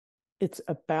It's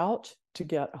about to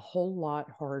get a whole lot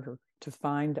harder to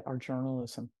find our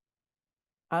journalism.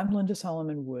 I'm Linda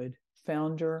Solomon Wood,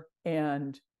 founder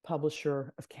and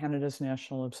publisher of Canada's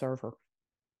National Observer.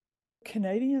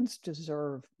 Canadians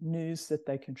deserve news that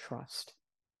they can trust.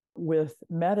 With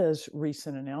Meta's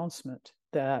recent announcement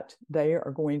that they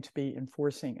are going to be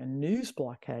enforcing a news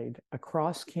blockade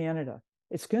across Canada,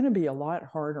 it's going to be a lot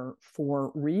harder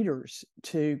for readers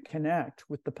to connect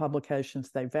with the publications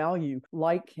they value,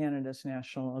 like Canada's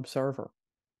National Observer.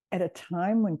 At a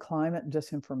time when climate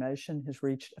disinformation has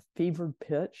reached a fevered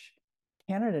pitch,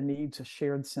 Canada needs a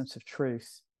shared sense of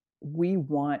truth. We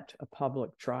want a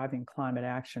public driving climate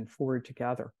action forward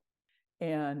together.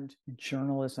 And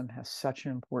journalism has such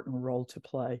an important role to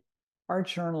play. Our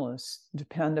journalists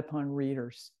depend upon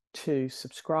readers to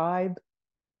subscribe.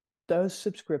 Those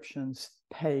subscriptions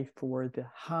pay for the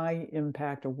high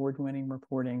impact award-winning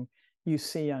reporting you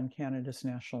see on Canada's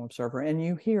National Observer and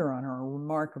you hear on our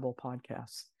remarkable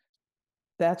podcasts.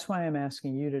 That's why I'm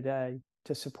asking you today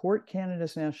to support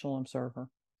Canada's National Observer.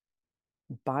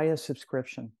 Buy a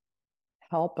subscription.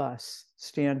 Help us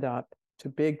stand up to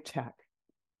big tech.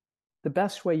 The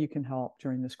best way you can help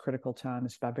during this critical time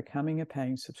is by becoming a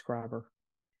paying subscriber.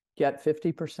 Get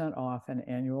 50% off an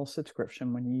annual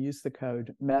subscription when you use the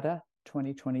code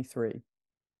META2023.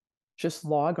 Just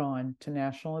log on to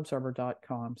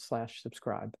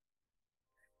nationalobserver.com/subscribe.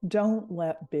 Don't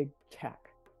let big tech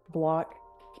block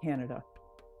Canada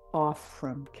off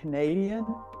from Canadian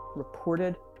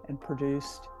reported and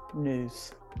produced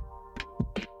news.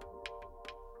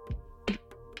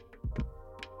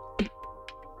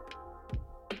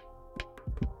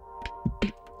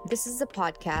 This is a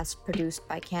podcast produced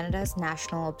by Canada's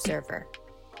National Observer.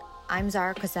 I'm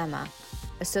Zara Kozema,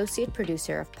 associate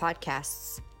producer of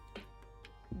podcasts.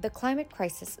 The climate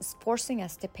crisis is forcing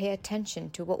us to pay attention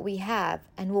to what we have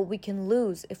and what we can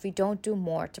lose if we don't do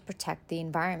more to protect the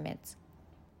environment.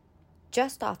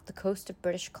 Just off the coast of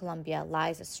British Columbia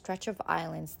lies a stretch of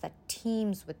islands that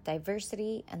teems with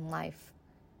diversity and life.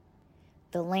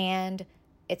 The land,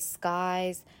 its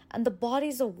skies, and the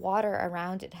bodies of water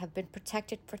around it have been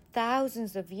protected for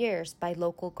thousands of years by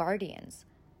local guardians.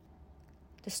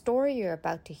 The story you're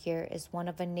about to hear is one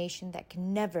of a nation that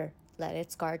can never let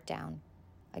its guard down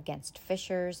against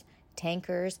fishers,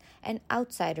 tankers, and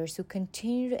outsiders who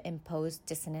continue to impose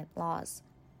dissonant laws.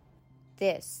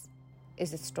 This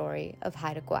is the story of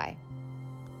Haida, Gwaii.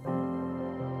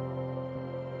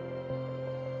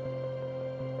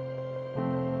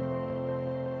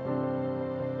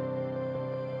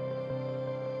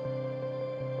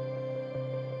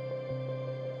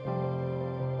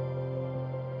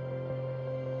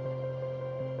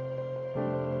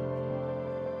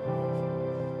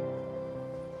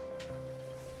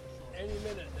 Any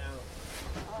minute now.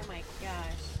 Oh my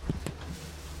gosh.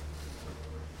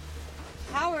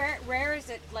 How rare is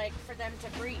it like for them to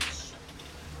breach? Is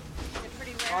it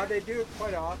pretty rare? They do it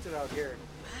quite often out here.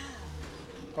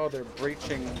 Oh, they're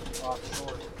breaching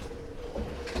offshore.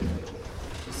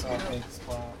 You saw a big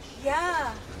splash.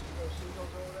 Yeah.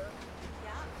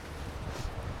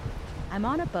 I'm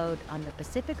on a boat on the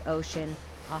Pacific Ocean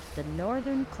off the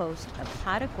northern coast of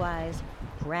Haida Gwaii's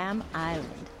Graham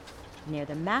Island, near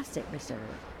the Masset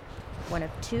Reserve, one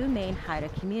of two main Haida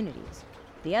communities.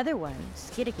 The other one,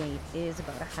 Skidegate, is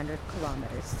about 100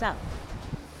 kilometers south.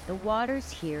 The waters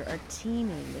here are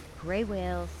teeming with gray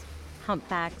whales,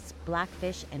 humpbacks,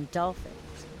 blackfish, and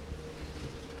dolphins.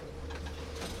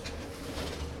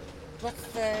 What's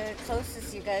the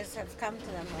closest you guys have come to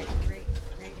them? Like right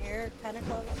here, kind of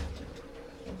close?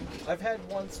 I've had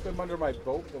one swim under my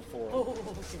boat before. Oh.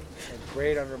 Like,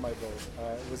 right under my boat.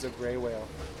 It was a gray whale.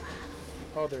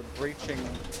 Oh, they're breaching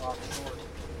offshore.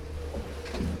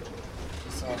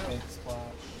 You saw a big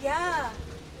splash. Yeah.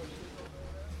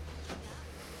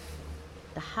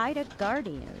 The Haida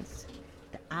Guardians,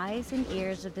 the eyes and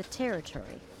ears of the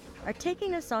territory, are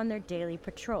taking us on their daily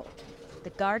patrol. The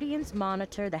Guardians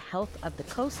monitor the health of the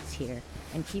coasts here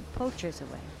and keep poachers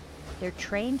away. They're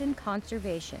trained in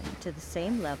conservation to the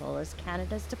same level as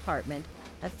Canada's Department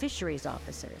of Fisheries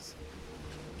officers.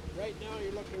 Right now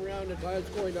you're looking around, the tide's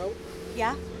going out.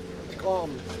 Yeah. It's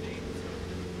calm.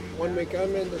 When we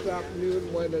come in this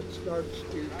afternoon, when it starts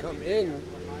to come in,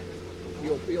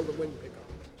 you'll feel the wind pick up.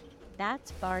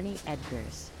 That's Barney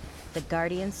Edgars, the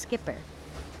Guardian skipper.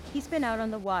 He's been out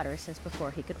on the water since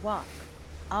before he could walk.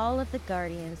 All of the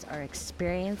Guardians are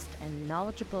experienced and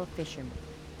knowledgeable fishermen.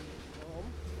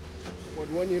 But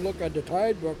when you look at the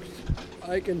tide books,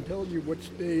 I can tell you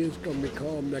which day is going to be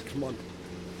calm next month.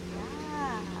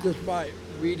 Yeah. Just by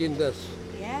reading this.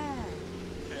 Yeah.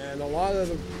 And a lot of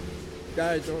the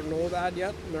Guys don't know that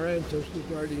yet, and their ancestors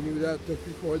already knew that just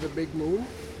before the big moon.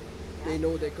 They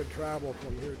know they could travel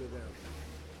from here to there.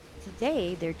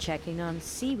 Today, they're checking on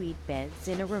seaweed beds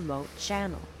in a remote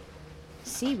channel.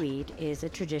 Seaweed is a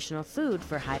traditional food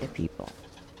for Haida people.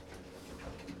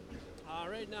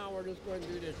 Right now we're just going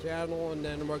through the channel, and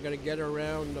then we're going to get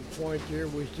around the point here.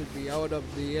 We should be out of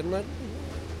the inlet.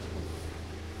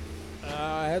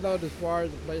 Head out as far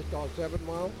as a place called 7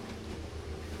 Mile.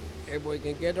 If we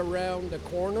can get around the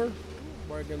corner,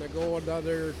 we're going to go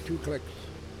another 2 clicks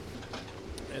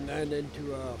and then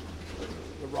into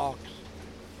the rocks.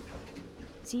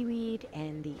 Seaweed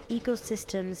and the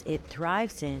ecosystems it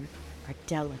thrives in are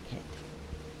delicate.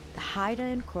 The Haida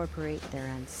incorporate their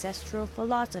ancestral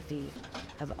philosophy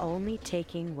of only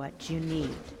taking what you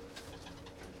need.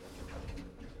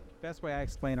 Best way I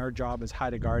explain our job as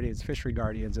Haida Guardians, Fishery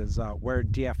Guardians, is where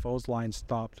DFO's line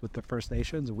stops with the First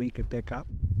Nations, we can pick up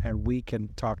and we can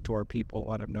talk to our people,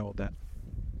 let them know that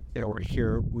we're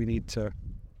here, we need to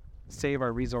save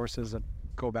our resources and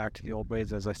go back to the old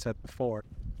ways, as I said before.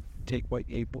 Take what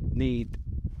you need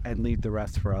and leave the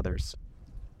rest for others.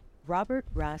 Robert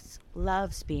Russ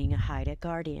loves being a Haida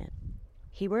Guardian.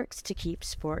 He works to keep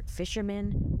sport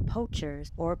fishermen,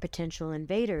 poachers, or potential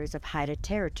invaders of Haida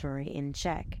territory in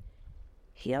check.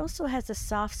 He also has a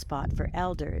soft spot for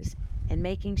elders and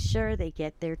making sure they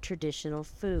get their traditional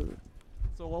food.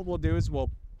 So what we'll do is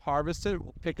we'll harvest it,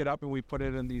 we'll pick it up, and we put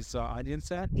it in these onion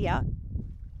sacks. Yeah.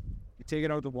 You take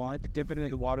it out of the water, dip it in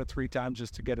the water 3 times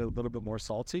just to get it a little bit more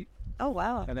salty. Oh,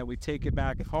 wow. And then we take it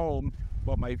back home.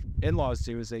 What my in-laws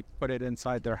do is they put it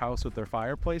inside their house with their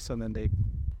fireplace, and then they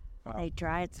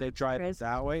dry it. They dry it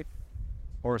that way.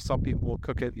 Or some people will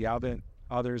cook it in the oven.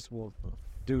 Others will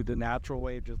do the natural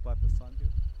way, just let the sun do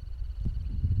it.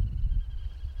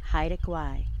 Haida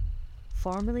Gwaii,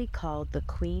 formerly called the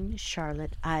Queen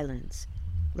Charlotte Islands,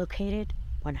 located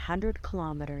 100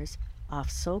 kilometers off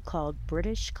so-called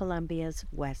British Columbia's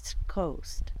west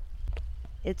coast.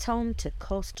 It's home to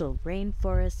coastal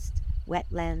rainforests,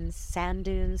 wetlands, sand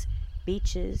dunes,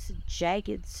 beaches,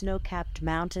 jagged snow-capped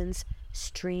mountains,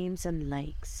 streams and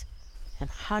lakes, and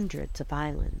hundreds of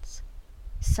islands.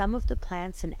 Some of the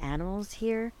plants and animals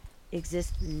here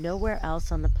exist nowhere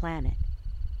else on the planet.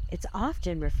 It's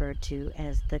often referred to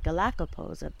as the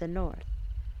Galapagos of the North.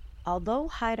 Although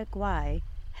Haida Gwaii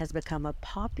has become a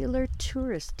popular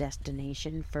tourist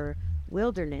destination for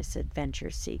wilderness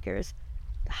adventure seekers,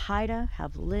 the Haida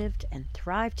have lived and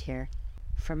thrived here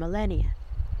for millennia.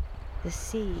 The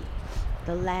sea,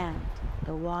 the land,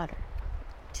 the water.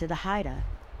 To the Haida,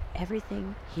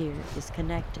 everything here is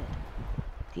connected.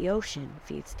 The ocean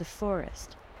feeds the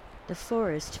forest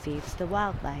feeds the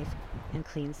wildlife and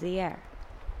cleans the air.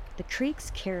 The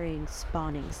creeks carrying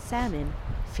spawning salmon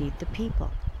feed the people.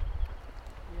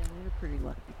 Yeah, they're pretty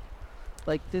lucky.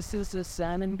 Like, this is the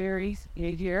salmon berries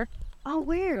right here. Oh,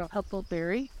 where?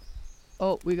 Huckleberry.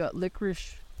 Oh, we got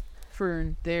licorice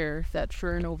fern there. That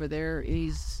fern over there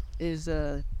is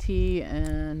tea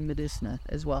and medicina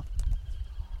as well.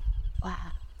 Wow.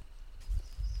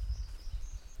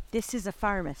 This is a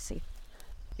pharmacy.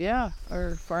 Yeah,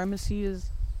 our pharmacy is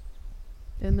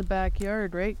in the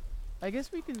backyard, right? I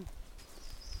guess we can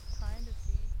kind of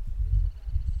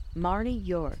see. Marnie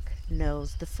York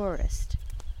knows the forest.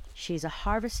 She's a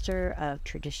harvester of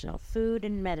traditional food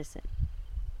and medicine.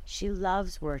 She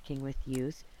loves working with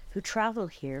youth who travel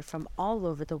here from all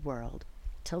over the world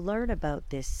to learn about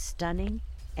this stunning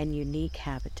and unique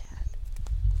habitat.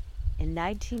 In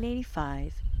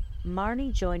 1985,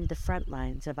 Marnie joined the front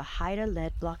lines of a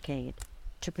Haida-led blockade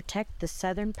to protect the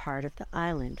southern part of the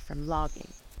island from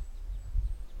logging.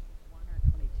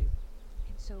 122.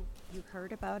 So you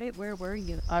heard about it? Where were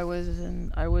you? I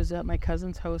was at my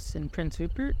cousin's house in Prince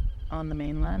Rupert on the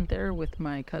mainland there with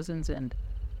my cousins, and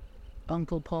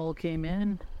Uncle Paul came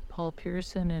in, Paul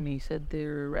Pearson, and he said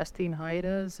they're arresting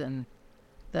Haidas and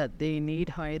that they need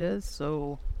Haidas.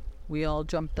 So we all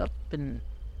jumped up and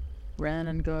ran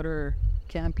and got our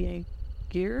camping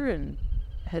gear and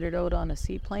headed out on a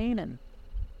seaplane and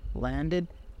landed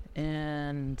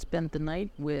and spent the night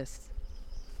with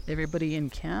everybody in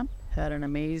camp. Had an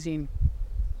amazing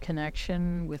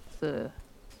connection with the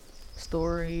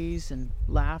stories and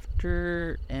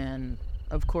laughter, and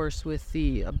of course with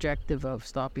the objective of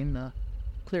stopping the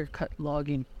clear-cut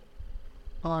logging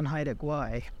on Haida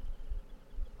Gwaii.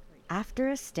 After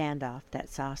a standoff that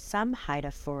saw some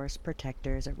Haida forest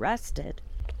protectors arrested,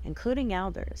 including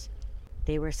elders,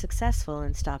 they were successful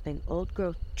in stopping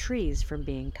old-growth trees from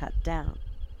being cut down.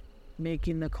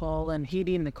 Making the call and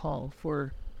heeding the call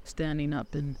for standing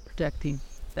up and protecting.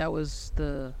 That was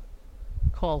the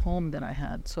call home that I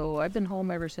had. So I've been home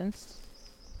ever since.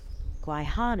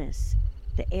 Gwaii,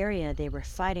 the area they were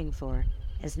fighting for,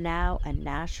 is now a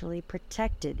nationally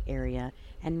protected area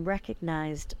and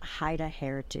recognized Haida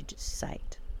heritage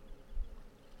site.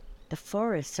 The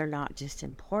forests are not just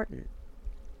important.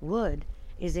 Wood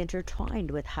is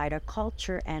intertwined with Haida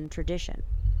culture and tradition.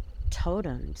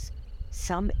 Totems,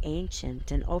 some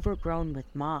ancient and overgrown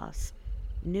with moss,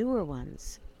 newer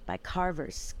ones by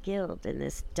carvers skilled in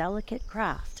this delicate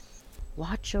craft,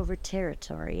 watch over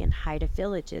territory in Haida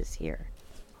villages here.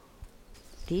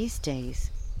 These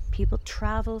days, people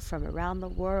travel from around the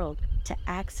world to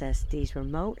access these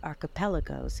remote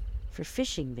archipelagos for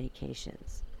fishing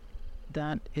vacations.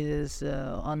 That is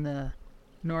on the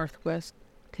northwest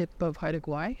tip of Haida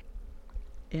Gwaii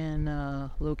in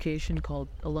a location called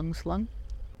Alungslung,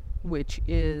 which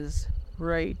is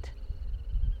right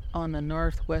on the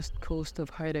northwest coast of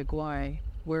Haida Gwaii,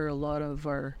 where a lot of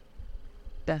our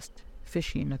best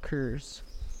fishing occurs.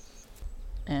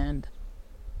 And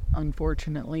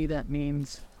unfortunately, that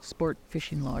means sport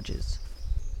fishing lodges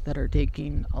that are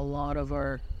taking a lot of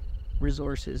our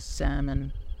resources,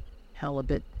 salmon,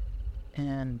 halibut,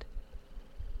 and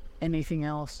anything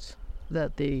else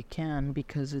that they can,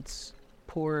 because it's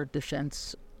poor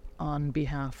defense on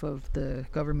behalf of the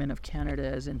government of Canada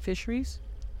as in fisheries.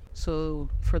 So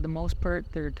for the most part,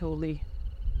 they're totally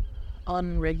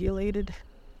unregulated,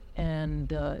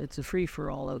 and it's a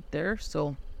free-for-all out there.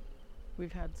 So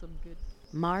we've had some good...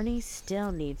 Marnie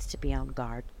still needs to be on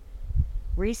guard.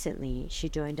 Recently, she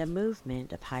joined a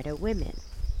movement of Haida women,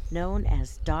 known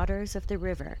as Daughters of the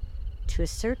River, to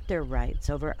assert their rights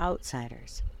over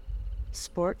outsiders.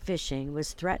 Sport fishing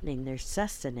was threatening their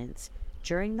sustenance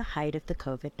during the height of the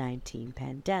COVID-19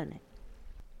 pandemic.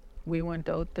 We went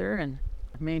out there and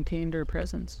maintained our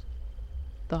presence,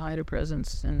 the Haida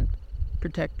presence, and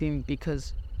protecting,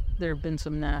 because there have been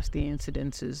some nasty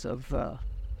incidences of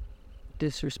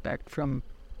disrespect from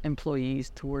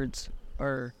employees towards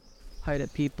our Haida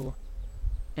people.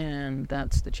 And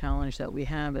that's the challenge that we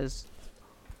have as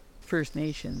First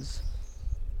Nations.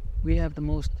 We have the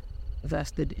most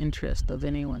vested interest of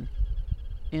anyone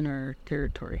in our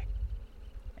territory.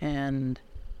 And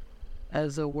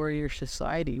as a warrior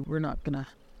society, we're not going to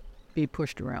be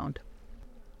pushed around.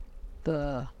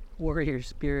 The warrior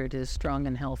spirit is strong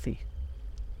and healthy.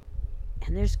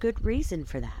 And there's good reason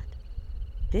for that.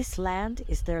 This land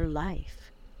is their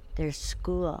life, their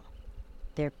school,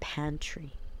 their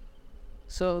pantry.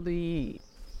 So the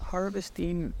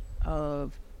harvesting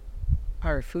of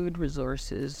our food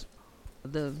resources,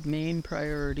 the main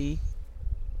priority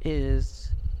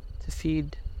is to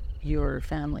feed your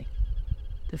family,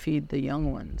 to feed the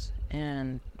young ones,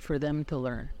 and for them to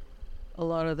learn. A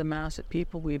lot of the Masset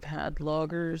people, we've had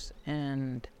loggers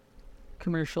and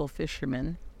commercial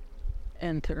fishermen,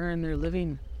 and to earn their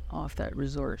living off that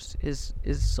resource is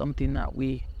something that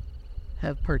we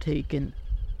have partaken.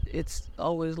 It's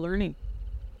always learning.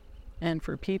 And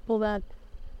for people that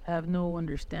have no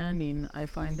understanding, I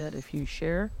find that if you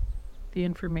share the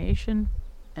information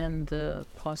and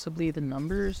possibly the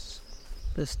numbers,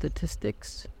 the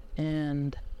statistics,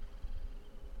 and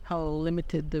how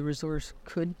limited the resource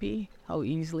could be, how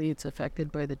easily it's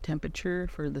affected by the temperature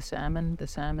for the salmon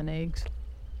eggs,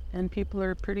 and people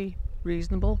are pretty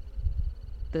reasonable.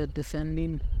 The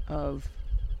defending of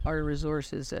our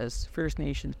resources as First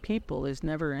Nations people is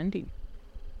never ending.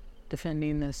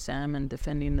 Defending the salmon,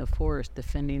 defending the forest,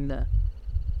 defending the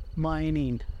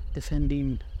mining,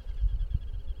 defending,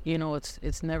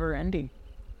 it's never ending.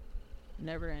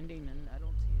 Never ending, and I don't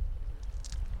see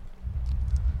it.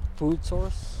 Food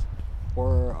source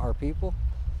for our people,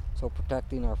 so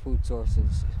protecting our food source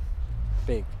is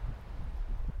big.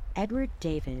 Edward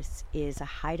Davis is a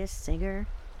Haida singer,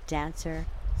 dancer,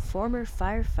 former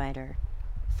firefighter,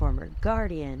 former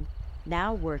guardian,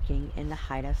 now working in the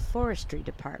Haida Forestry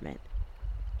Department.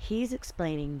 He's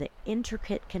explaining the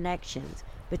intricate connections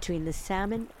between the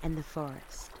salmon and the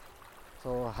forest.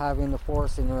 So having the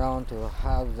foresting around to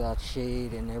have that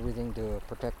shade and everything to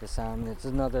protect the salmon, it's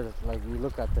another, like we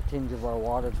look at the tinge of our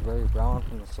water, it's very brown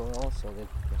from the soil, so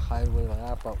they hide away like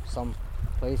that, but some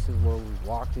places where we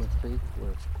walked in the creek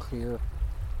where it's clear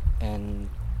and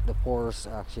the forest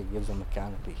actually gives them a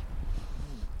canopy.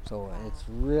 So it's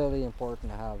really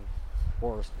important to have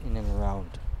forest in and around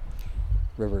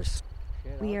rivers.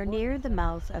 We are near the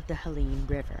mouth of the Helene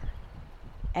River.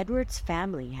 Edward's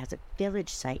family has a village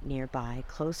site nearby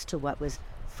close to what was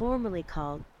formerly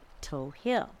called Toe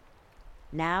Hill,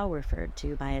 now referred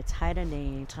to by its Haida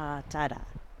name Ta Tada.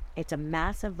 It's a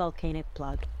massive volcanic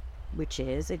plug, which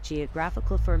is a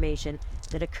geographical formation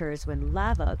that occurs when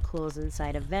lava cools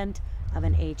inside a vent of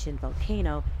an ancient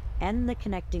volcano and the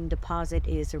connecting deposit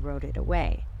is eroded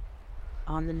away.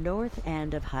 on the north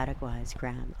end of Haida Gwaii's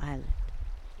Graham Island.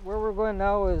 Where we're going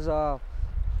now is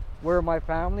where my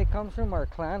family comes from, our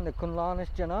clan, the Kunlanis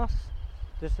Janas.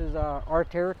 This is our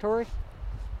territory.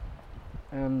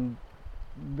 And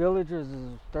villages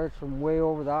starts from way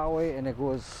over that way and it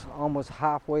goes almost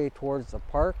halfway towards the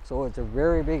park, so it's a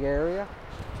very big area.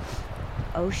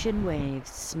 Ocean waves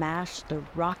smash the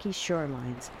rocky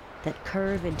shorelines that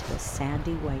curve into a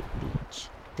sandy white beach.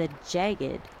 The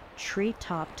jagged,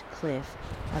 tree-topped cliff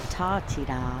of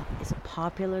Ta'atira is a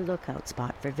popular lookout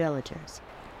spot for villagers.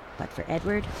 But for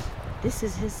Edward, this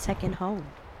is his second home.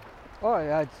 Oh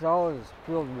yeah, it's always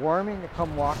feels warming to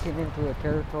come walking into a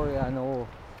territory I know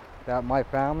that my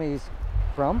family's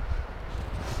from.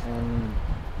 And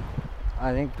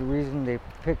I think the reason they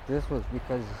picked this was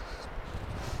because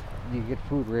you get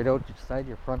food right outside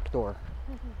your front door.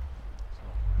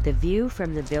 The view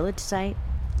from the village site,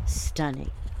 stunning.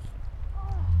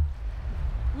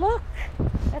 Look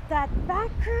at that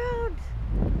background.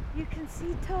 You can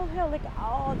see Toe Hill. Like,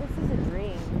 oh, this is a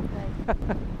dream.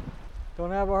 Like,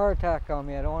 Don't have a heart attack on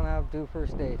me. I don't want to have to do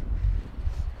first aid.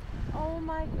 oh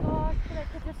my gosh.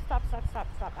 Could just stop.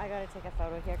 I gotta take a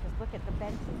photo here because look at the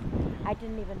benches. I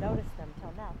didn't even notice them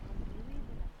till now.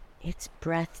 It's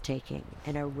breathtaking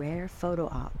and a rare photo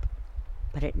op,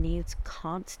 but it needs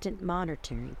constant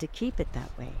monitoring to keep it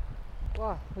that way.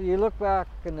 Well, you look back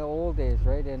in the old days,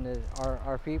 right, and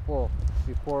our people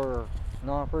before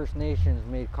non-First Nations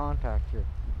made contact here,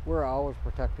 we're always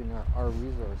protecting our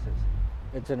resources.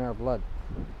 It's in our blood,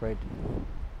 right?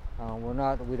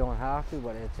 We don't have to,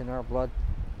 but it's in our blood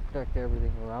to protect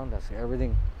everything around us.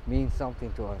 Everything means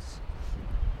something to us.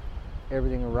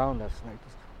 Everything around us, like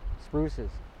spruces,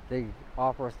 they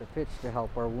offer us the pitch to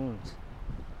help our wounds,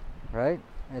 right?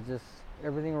 It's just,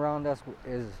 everything around us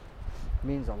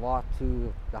means a lot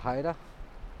to the Haida.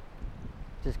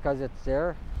 Just because it's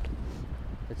there,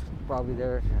 it's probably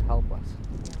there to help us.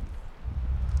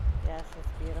 Yes,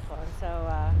 it's beautiful. And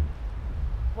so,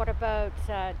 what about,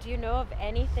 do you know of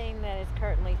anything that is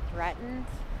currently threatened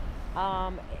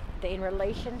in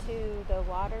relation to the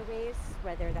waterways,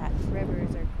 whether that's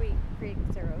rivers or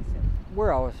creeks or oceans?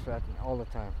 We're always threatened all the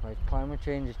time, right? Climate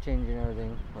change is changing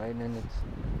everything, right? And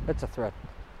it's a threat.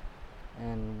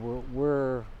 And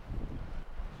we're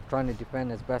trying to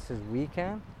defend as best as we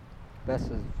can,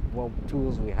 best as what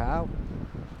tools we have.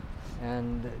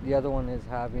 And the other one is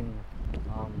having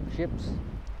ships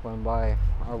going by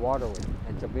our waterway.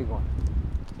 It's a big one.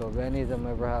 So if any of them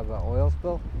ever have an oil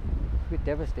spill, it'd be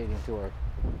devastating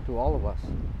to all of us,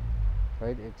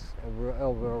 right? It's a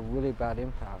really bad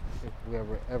impact if we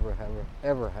ever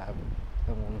have it.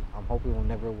 And I'm hoping we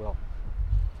never will.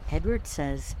 Edward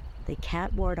says they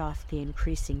can't ward off the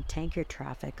increasing tanker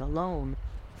traffic alone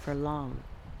for long.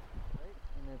 Right?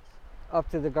 And it's up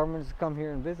to the governments to come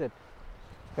here and visit,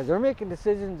 because they're making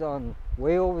decisions on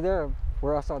way over there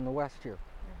for us on the west here.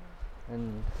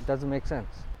 And it doesn't make sense.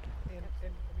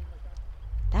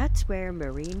 That's where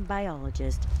marine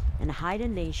biologist and Haida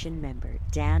Nation member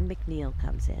Dan McNeil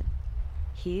comes in.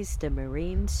 He's the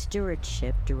Marine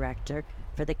Stewardship Director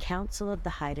for the Council of the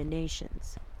Haida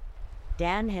Nations.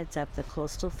 Dan heads up the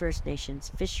Coastal First Nations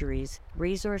Fisheries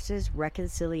Resources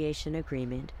Reconciliation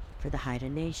Agreement for the Haida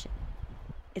Nation.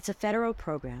 It's a federal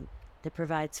program that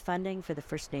provides funding for the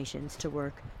First Nations to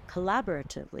work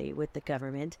collaboratively with the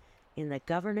government in the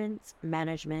governance,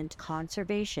 management,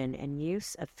 conservation, and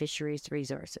use of fisheries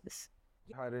resources.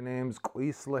 Haida name's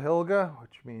Gwaii,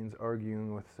 which means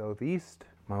arguing with Southeast.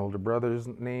 My older brother's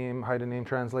name, Haida name,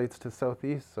 translates to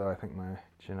Southeast, so I think my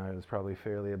Haida is probably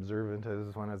fairly observant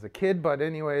as one as a kid. But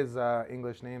anyways,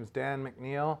 English name's Dan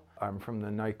McNeil. I'm from the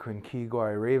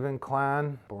Gwaii Raven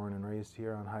clan, born and raised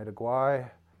here on Haida Gwaii.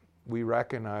 We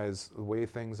recognize the way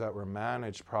things that were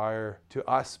managed prior to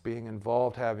us being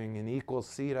involved, having an equal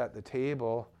seat at the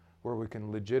table where we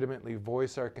can legitimately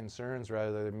voice our concerns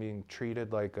rather than being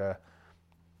treated like a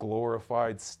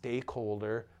glorified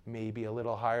stakeholder, maybe a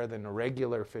little higher than a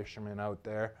regular fisherman out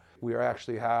there. We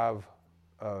actually have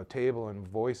a table and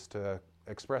voice to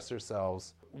express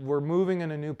ourselves. We're moving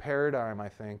in a new paradigm, I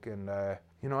think, and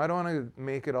you know, I don't want to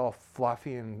make it all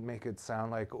fluffy and make it sound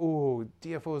like, oh,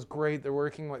 DFO is great, they're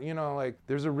working with, you know, like,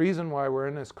 there's a reason why we're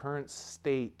in this current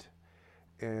state.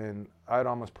 And I'd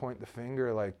almost point the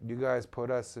finger, like, you guys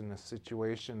put us in a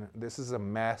situation, this is a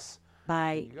mess.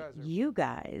 By you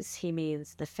guys, he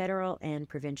means the federal and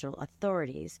provincial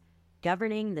authorities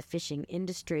governing the fishing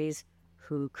industries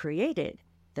who created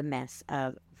the mess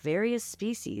of various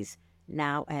species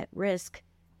now at risk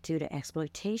due to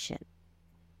exploitation.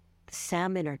 The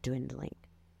salmon are dwindling,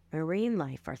 marine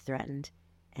life are threatened,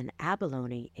 and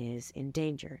abalone is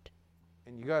endangered.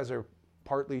 And you guys are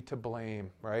partly to blame,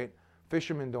 right?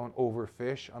 Fishermen don't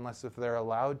overfish unless if they're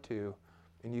allowed to,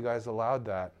 and you guys allowed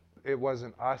that. It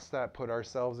wasn't us that put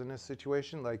ourselves in this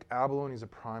situation. Like abalone is a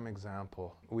prime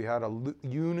example. We had a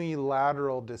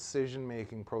unilateral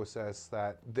decision-making process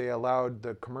that they allowed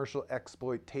the commercial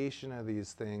exploitation of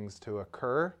these things to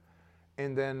occur,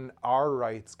 and then our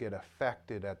rights get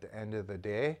affected at the end of the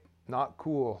day. Not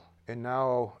cool. And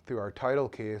now through our title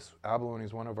case, abalone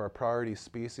is one of our priority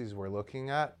species we're looking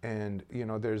at. And you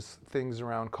know, there's things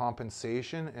around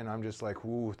compensation, and I'm just like,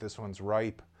 ooh, this one's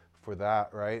ripe for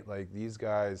that, right? Like these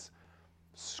guys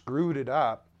screwed it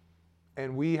up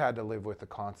and we had to live with the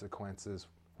consequences.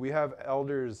 We have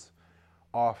elders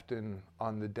often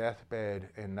on the deathbed,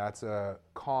 and that's a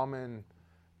common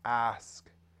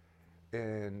ask.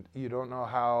 And you don't know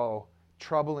how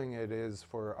troubling it is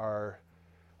for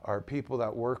our people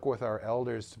that work with our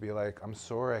elders to be like, I'm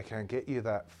sorry, I can't get you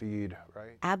that feed,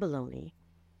 right? Abalone,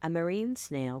 a marine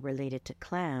snail related to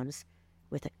clams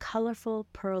with a colorful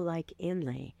pearl-like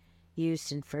inlay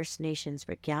used in First Nations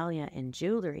regalia and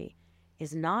jewelry,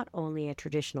 is not only a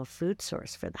traditional food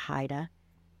source for the Haida,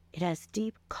 it has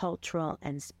deep cultural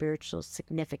and spiritual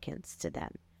significance to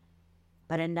them.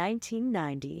 But in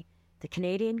 1990, the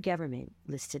Canadian government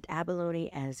listed abalone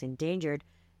as endangered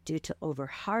due to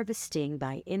overharvesting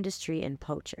by industry and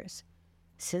poachers.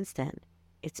 Since then,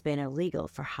 it's been illegal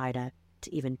for Haida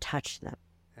to even touch them.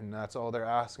 And that's all they're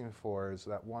asking for, is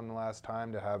that one last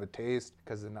time to have a taste,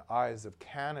 because in the eyes of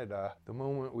Canada, the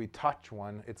moment we touch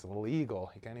one, it's illegal.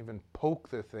 You can't even poke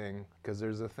the thing, because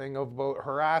there's a thing about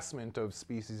harassment of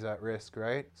species at risk,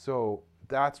 right? So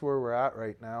that's where we're at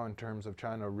right now in terms of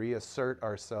trying to reassert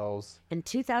ourselves. In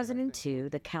 2002,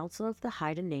 the Council of the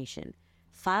Haida Nation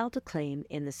filed a claim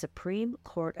in the Supreme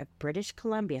Court of British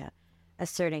Columbia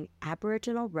asserting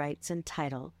Aboriginal rights and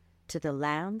title to the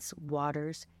lands,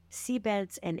 waters,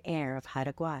 seabeds, and air of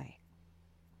Haida Gwaii.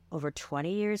 Over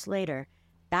 20 years later,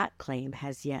 that claim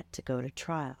has yet to go to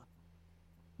trial.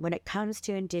 When it comes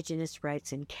to Indigenous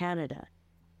rights in Canada,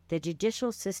 the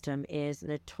judicial system is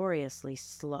notoriously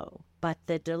slow, but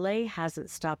the delay hasn't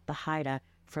stopped the Haida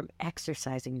from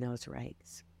exercising those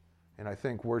rights. And I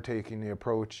think we're taking the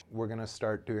approach, we're going to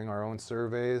start doing our own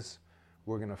surveys.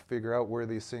 We're going to figure out where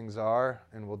these things are,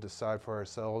 and we'll decide for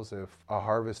ourselves if a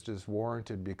harvest is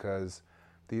warranted, because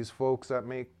these folks that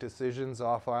make decisions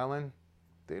off island,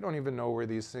 they don't even know where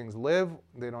these things live.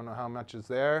 They don't know how much is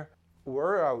there.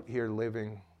 We're out here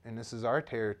living, and this is our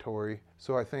territory.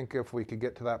 So I think if we could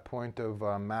get to that point of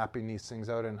mapping these things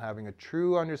out and having a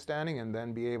true understanding, and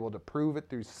then be able to prove it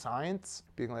through science,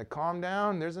 being like, calm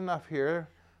down, there's enough here.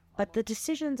 But the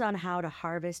decisions on how to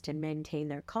harvest and maintain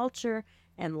their culture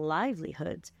and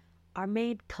livelihoods are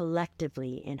made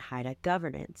collectively in Haida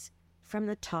governance, from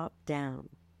the top down.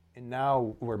 And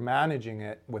now we're managing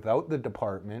it without the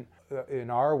department in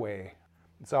our way.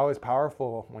 It's always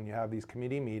powerful when you have these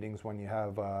committee meetings, when you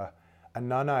have a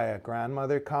nunai, a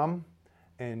grandmother, come,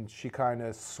 and she kind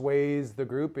of sways the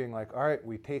group, being like, all right,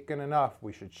 we've taken enough,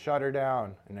 we should shut her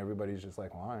down. And everybody's just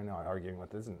like, well, I'm not arguing with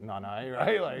this nunai,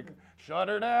 right? Like, shut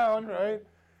her down, right?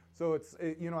 So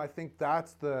I think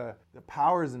that's the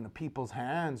power's in the people's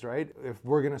hands, right? If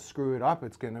we're gonna screw it up,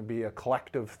 it's gonna be a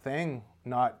collective thing,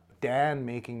 not Dan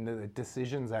making the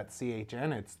decisions at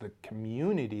CHN. It's the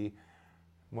community.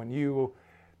 When you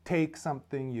take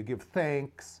something, you give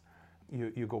thanks,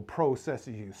 you go process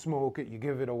it, you smoke it, you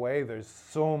give it away. There's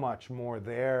so much more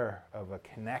there of a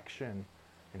connection,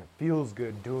 and it feels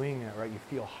good doing it, right? You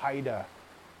feel Haida.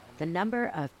 The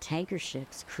number of tanker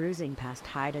ships cruising past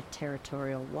Haida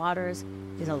territorial waters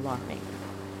is alarming.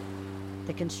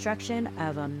 The construction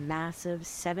of a massive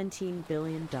 $17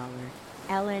 billion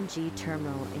LNG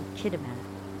terminal in Kitimat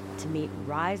to meet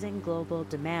rising global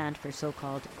demand for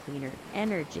so-called cleaner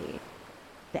energy.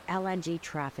 The LNG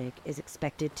traffic is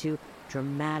expected to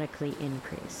dramatically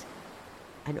increase.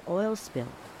 An oil spill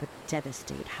would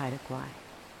devastate Haida Gwaii.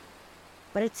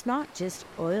 But it's not just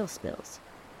oil spills.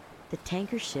 The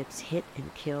tanker ships hit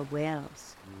and kill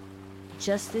whales.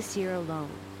 Just this year alone,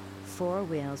 4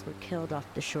 whales were killed off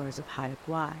the shores of Haida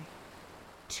Gwaii.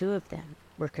 2 of them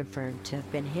were confirmed to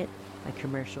have been hit by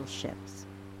commercial ships.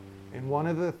 And one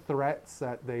of the threats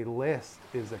that they list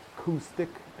is acoustic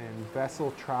and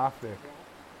vessel traffic.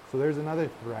 So there's another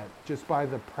threat just by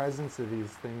the presence of these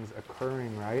things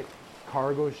occurring, right?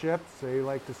 Cargo ships, they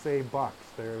like to say bucks.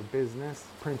 They're a business.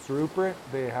 Prince Rupert,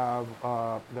 they have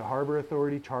the harbor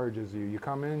authority charges you. You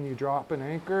come in, you drop an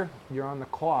anchor, you're on the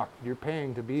clock. You're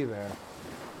paying to be there.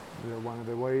 One of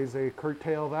the ways they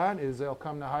curtail that is they'll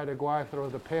come to Haida Gwaii, throw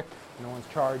the pick, no one's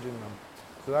charging them.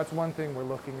 So that's one thing we're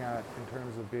looking at in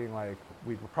terms of being like,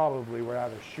 we'd probably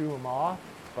rather shoo them off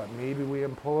but maybe we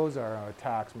impose our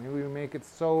tax. Maybe we make it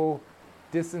so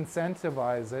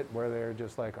disincentivize it where they're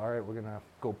just like, all right, we're going to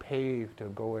go pay to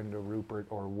go into Rupert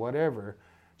or whatever,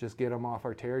 just get them off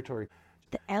our territory.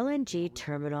 The LNG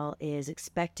terminal is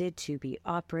expected to be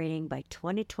operating by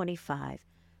 2025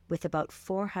 with about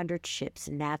 400 ships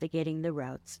navigating the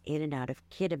routes in and out of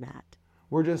Kitimat.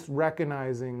 We're just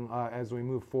recognizing as we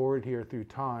move forward here through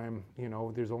time,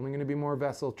 there's only going to be more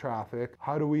vessel traffic.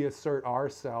 How do we assert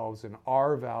ourselves and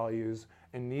our values?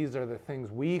 And these are the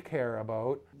things we care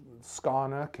about.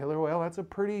 Skana, killer whale, that's a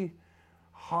pretty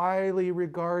highly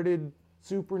regarded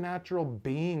supernatural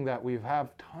being that we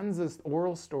have tons of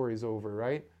oral stories over,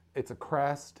 right? It's a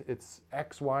crest, it's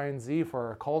X, Y, and Z for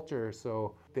our culture,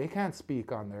 so they can't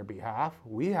speak on their behalf.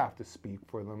 We have to speak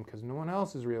for them because no one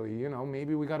else is really,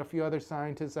 maybe we got a few other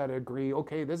scientists that agree,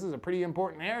 okay, this is a pretty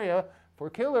important area for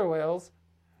killer whales.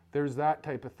 There's that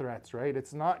type of threats, right?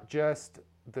 It's not just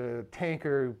the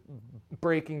tanker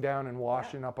breaking down and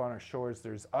washing up on our shores.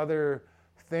 There's other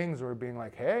things where being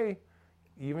like, hey,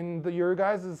 even your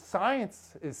guys'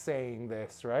 science is saying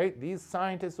this, right? These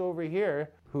scientists over here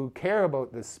who care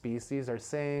about this species are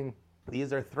saying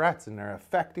these are threats and they're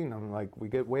affecting them. Like we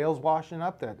get whales washing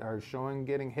up that are showing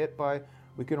getting hit by,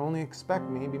 we can only expect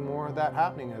maybe more of that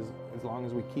happening as long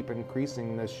as we keep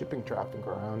increasing the shipping traffic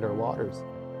around our waters.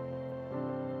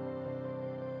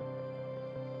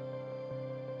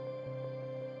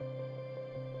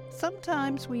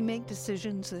 Sometimes we make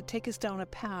decisions that take us down a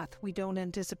path we don't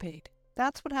anticipate.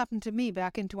 That's what happened to me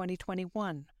back in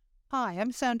 2021. Hi,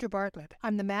 I'm Sandra Bartlett.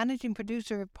 I'm the managing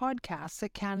producer of podcasts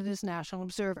at Canada's National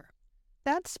Observer.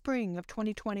 That spring of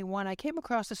 2021, I came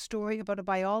across a story about a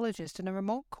biologist in a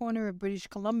remote corner of British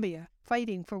Columbia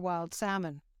fighting for wild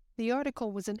salmon. The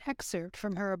article was an excerpt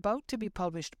from her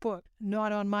about-to-be-published book,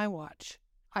 Not on My Watch.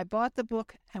 I bought the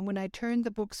book, and when I turned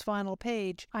the book's final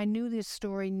page, I knew this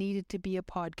story needed to be a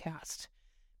podcast.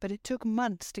 But it took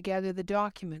months to gather the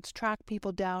documents, track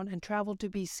people down, and travel to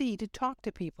BC to talk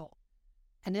to people.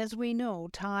 And as we know,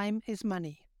 time is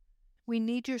money. We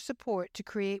need your support to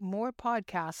create more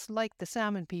podcasts like The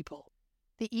Salmon People.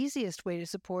 The easiest way to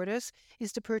support us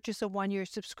is to purchase a 1-year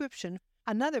subscription.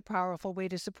 Another powerful way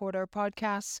to support our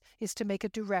podcasts is to make a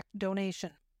direct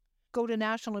donation. Go to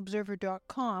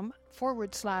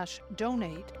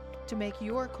nationalobserver.com/donate to make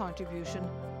your contribution.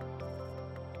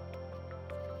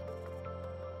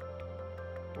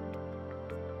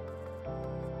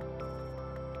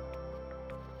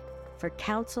 For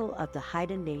Council of the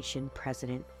Haida Nation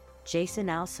President Jason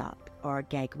Alsop, or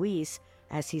Gwaii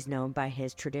as he's known by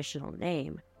his traditional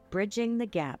name, bridging the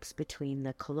gaps between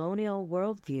the colonial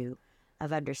worldview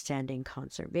of understanding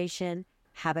conservation,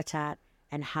 habitat,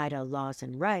 and Haida laws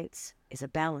and rights is a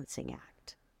balancing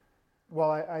act.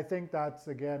 Well, I think that's,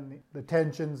 again, the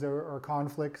tensions or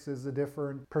conflicts is the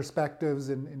different perspectives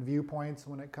and viewpoints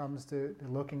when it comes to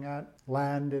looking at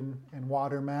land and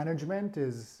water management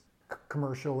is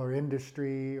commercial or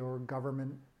industry or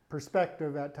government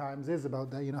perspective at times is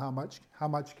about that, how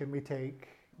much can we take,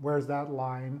 where's that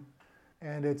line?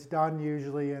 And it's done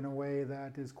usually in a way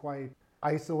that is quite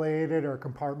isolated or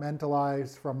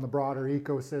compartmentalized from the broader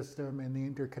ecosystem and the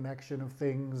interconnection of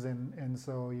things, and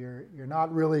so you're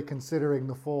not really considering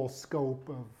the full scope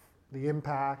of the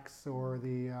impacts or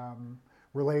the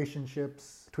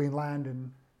relationships between land and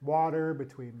water,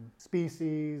 between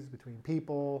species, between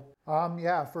people.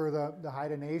 For the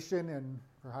Haida Nation and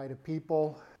for Haida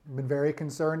people, I've been very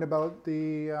concerned about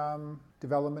the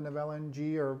development of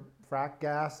LNG or frack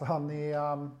gas on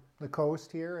the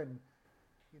coast here. And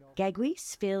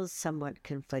Gwaii feels somewhat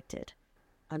conflicted.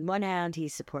 On one hand, he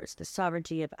supports the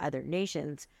sovereignty of other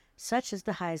nations, such as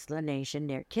the Haisla Nation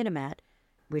near Kitimat,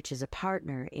 which is a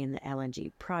partner in the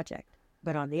LNG project.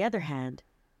 But on the other hand,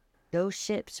 those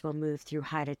ships will move through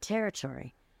Haida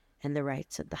territory, and the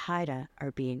rights of the Haida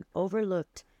are being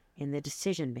overlooked in the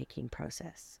decision-making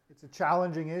process. It's a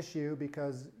challenging issue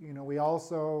because, we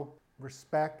also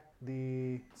respect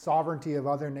the sovereignty of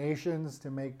other nations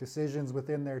to make decisions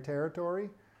within their territory.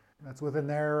 That's within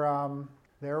their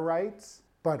rights.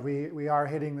 But we are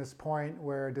hitting this point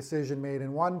where a decision made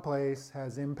in one place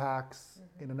has impacts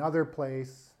in another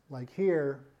place, like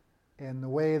here, and the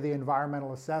way the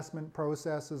environmental assessment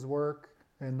processes work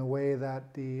and the way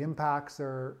that the impacts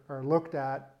are looked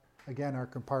at, again, are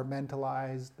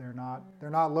compartmentalized. They're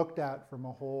not looked at from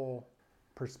a whole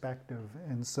perspective.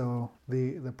 And so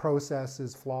the process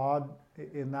is flawed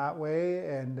in that way.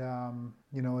 And,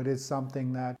 it is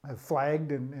something that I've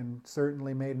flagged and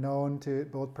certainly made known to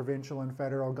both provincial and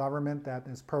federal government that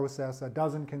this process that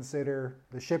doesn't consider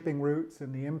the shipping routes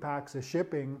and the impacts of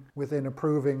shipping within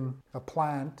approving a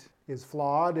plant is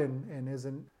flawed and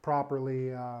isn't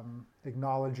properly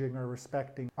acknowledging or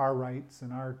respecting our rights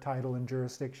and our title and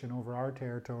jurisdiction over our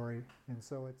territory. And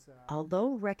so it's...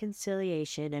 Although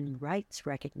reconciliation and rights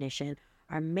recognition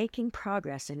are making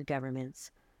progress in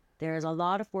governments, there is a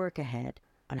lot of work ahead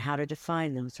on how to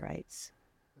define those rights.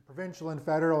 The provincial and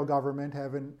federal government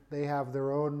they have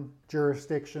their own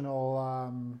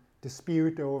jurisdictional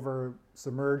dispute over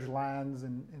submerged lands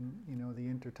and the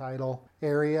intertidal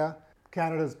area.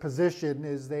 Canada's position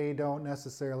is they don't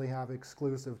necessarily have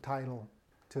exclusive title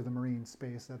to the marine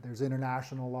space, that there's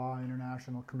international law,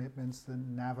 international commitments, the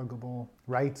navigable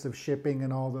rights of shipping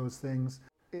and all those things.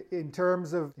 In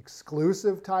terms of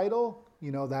exclusive title,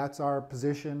 that's our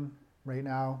position right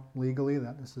now legally,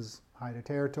 that this is Haida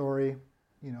territory.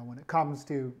 When it comes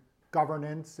to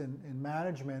governance and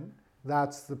management,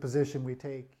 that's the position we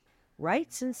take.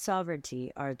 Rights and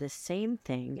sovereignty are the same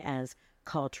thing as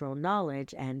cultural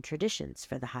knowledge and traditions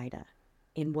for the Haida.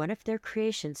 In one of their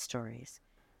creation stories,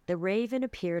 the raven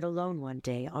appeared alone one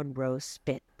day on Rose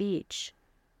Spit Beach.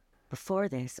 Before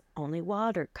this, only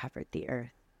water covered the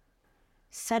earth.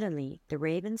 Suddenly, the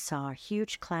raven saw a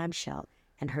huge clamshell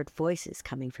and heard voices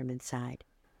coming from inside.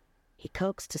 He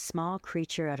coaxed a small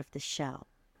creature out of the shell,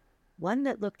 one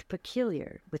that looked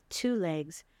peculiar, with 2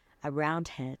 legs, a round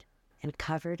head, and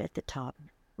covered at the top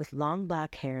with long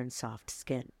black hair and soft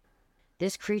skin.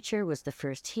 This creature was the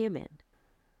first human.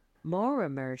 More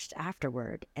emerged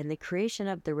afterward, and the creation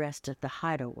of the rest of the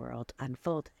Haida world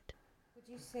unfolded. Would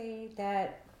you say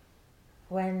that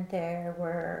when there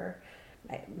were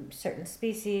certain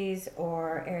species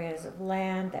or areas of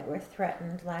land that were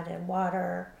threatened, land and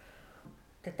water,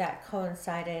 that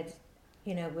coincided,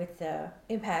 with the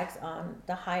impacts on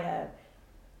the Haida,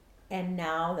 and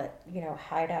now that,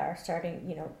 Haida are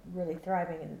starting, really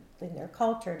thriving in their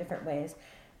culture in different ways,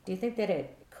 do you think that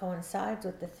it coincides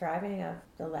with the thriving of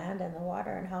the land and the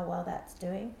water and how well that's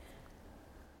doing?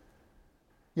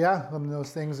 Yeah,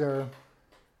 those things are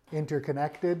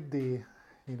interconnected. The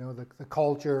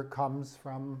culture comes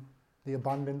from the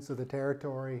abundance of the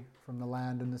territory, from the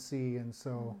land and the sea, and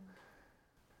so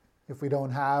if we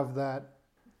don't have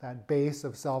that base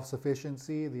of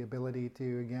self-sufficiency, the ability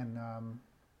to again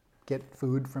get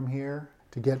food from here,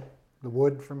 to get the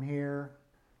wood from here,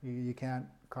 you can't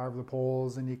carve the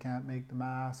poles, and you can't make the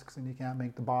masks, and you can't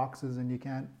make the boxes, and you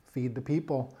can't feed the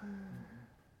people.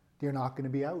 You're not going to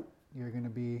be out. You're going to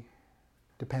be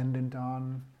dependent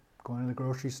on going to the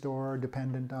grocery store,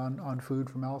 dependent on food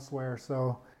from elsewhere.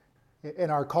 So in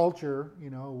our culture,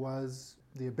 was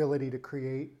the ability to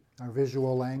create our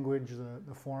visual language,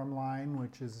 the form line,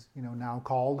 which is now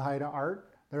called Haida art.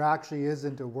 There actually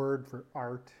isn't a word for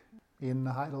art in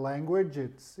the Haida language.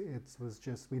 It was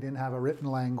just, we didn't have a written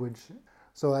language.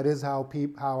 So that is how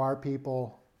our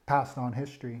people passed on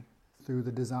history, through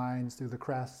the designs, through the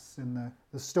crests, and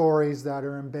the stories that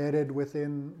are embedded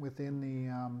within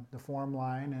the form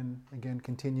line, and again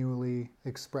continually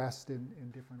expressed in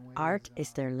different ways. Art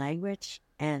is their language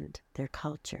and their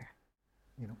culture.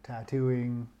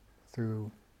 Tattooing,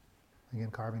 through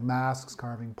again carving masks,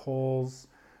 carving poles,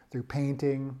 through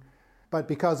painting. But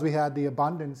because we had the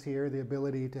abundance here, the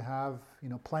ability to have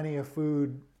plenty of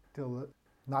food to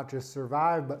not just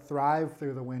survive, but thrive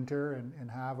through the winter, and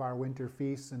have our winter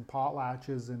feasts and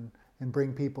potlatches and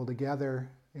bring people together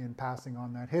in passing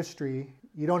on that history.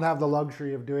 You don't have the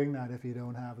luxury of doing that if you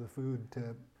don't have the food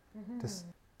to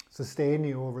sustain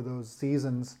you over those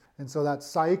seasons. And so that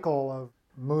cycle of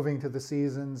moving to the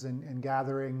seasons and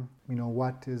gathering,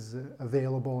 what is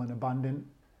available and abundant,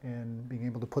 and being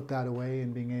able to put that away,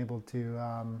 and being able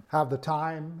to have the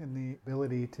time and the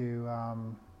ability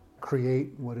to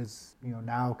create what is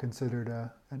now considered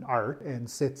an art, and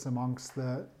sits amongst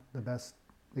the best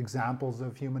examples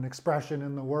of human expression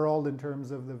in the world in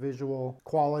terms of the visual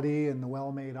quality and the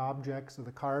well-made objects of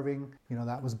the carving.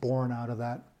 That was born out of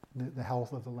that, the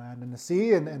health of the land and the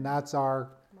sea, and that's our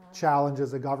challenge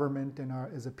as a government and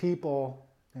as a people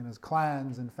and as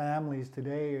clans and families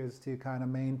today, is to kind of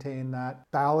maintain that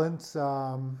balance,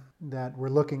 that we're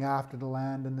looking after the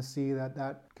land and the sea,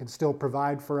 that can still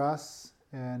provide for us.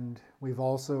 And we've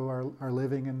also are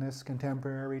living in this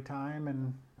contemporary time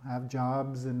and have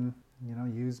jobs and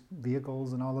use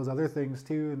vehicles and all those other things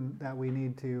too, and that we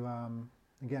need to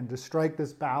again to strike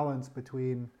this balance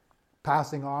between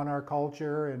passing on our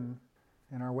culture and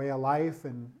our way of life,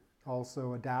 and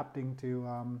also adapting to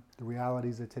the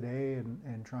realities of today,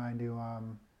 and trying to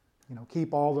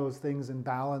keep all those things in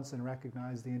balance, and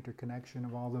recognize the interconnection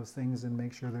of all those things, and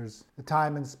make sure there's the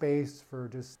time and space for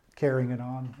just carrying it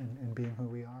on and being who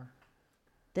we are.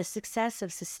 The success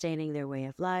of sustaining their way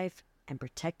of life and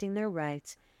protecting their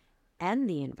rights and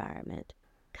the environment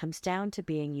comes down to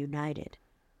being united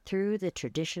through the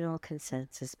traditional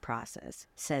consensus process,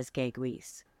 says Gwaii.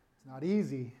 It's not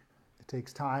easy. It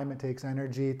takes time, it takes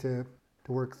energy to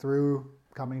work through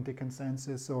coming to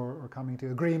consensus or coming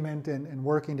to agreement and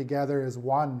working together as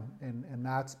one. And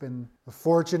that's been a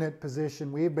fortunate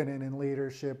position we've been in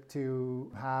leadership,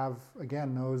 to have,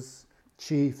 again, those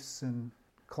chiefs and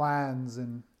clans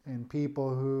and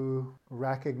people who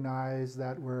recognize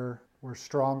that we're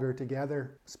stronger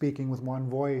together, speaking with one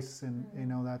voice. And you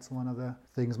know, that's one of the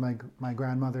things my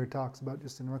grandmother talks about,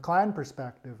 just in a clan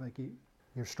perspective, like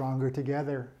you're stronger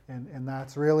together. And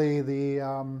that's really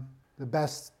the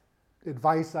best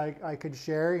advice I could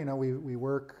share. You know, we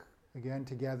work again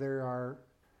together, our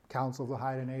Council of the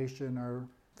Haida Nation, our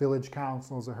village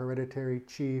councils, our hereditary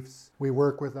chiefs. We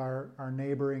work with our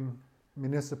neighboring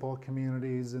municipal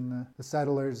communities and the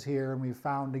settlers here, and we've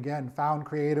found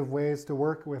creative ways to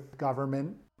work with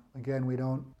government. Again, we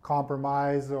don't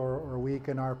compromise or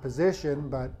weaken our position,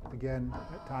 but again,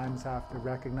 at times have to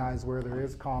recognize where there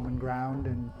is common ground,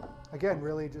 and again,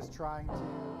 really just trying to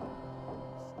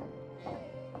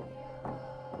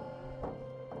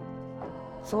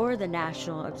For the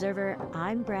National Observer,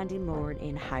 I'm Brandy Moore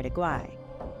in Haida, Gwaii.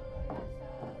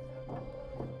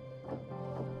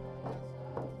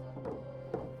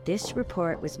 This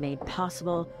report was made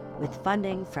possible with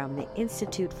funding from the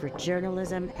Institute for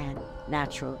Journalism and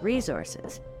Natural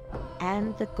Resources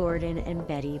and the Gordon and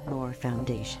Betty Moore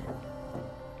Foundation.